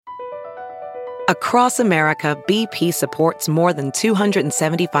Across America, BP supports more than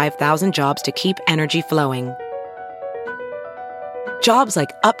 275,000 jobs to keep energy flowing. Jobs like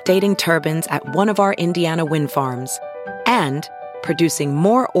updating turbines at one of our Indiana wind farms and producing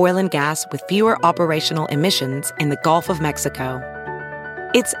more oil and gas with fewer operational emissions in the Gulf of Mexico.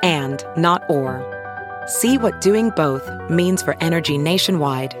 It's and, not or. See what doing both means for energy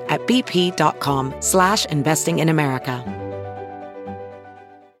nationwide at bp.com/investing in America.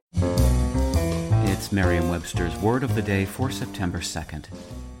 It's Merriam-Webster's Word of the Day for September 2nd.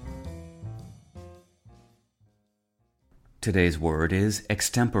 Today's word is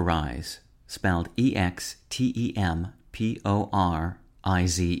extemporize, spelled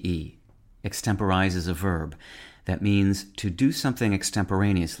E-X-T-E-M-P-O-R-I-Z-E. Extemporize is a verb that means to do something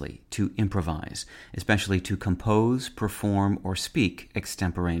extemporaneously, to improvise, especially to compose, perform, or speak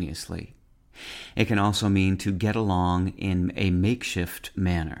extemporaneously. It can also mean to get along in a makeshift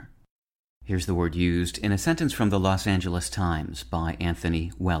manner. Here's the word used in a sentence from the Los Angeles Times by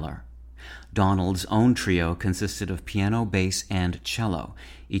Anthony Weller. Donald's own trio consisted of piano, bass, and cello.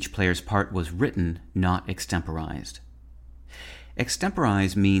 Each player's part was written, not extemporized.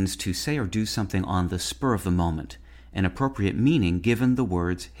 Extemporize means to say or do something on the spur of the moment, an appropriate meaning given the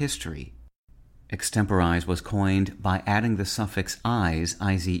word's history. Extemporize was coined by adding the suffix "ize,"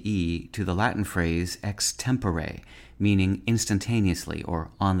 I-Z-E, to the Latin phrase extempore, meaning instantaneously or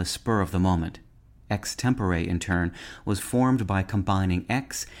on the spur of the moment. Extempore, in turn, was formed by combining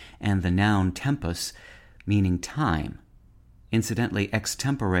ex and the noun tempus, meaning time. Incidentally,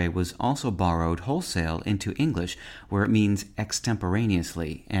 extempore was also borrowed wholesale into English, where it means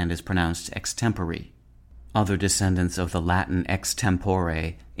extemporaneously and is pronounced extempore. Other descendants of the Latin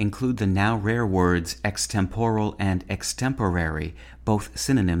extempore include the now rare words extemporal and extemporary, both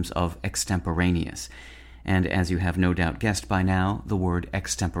synonyms of extemporaneous, and as you have no doubt guessed by now, the word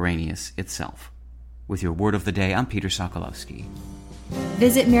extemporaneous itself. With your Word of the Day, I'm Peter Sokolowski.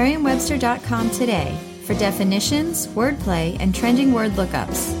 Visit Merriam-Webster.com today for definitions, wordplay, and trending word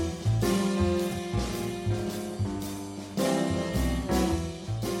lookups.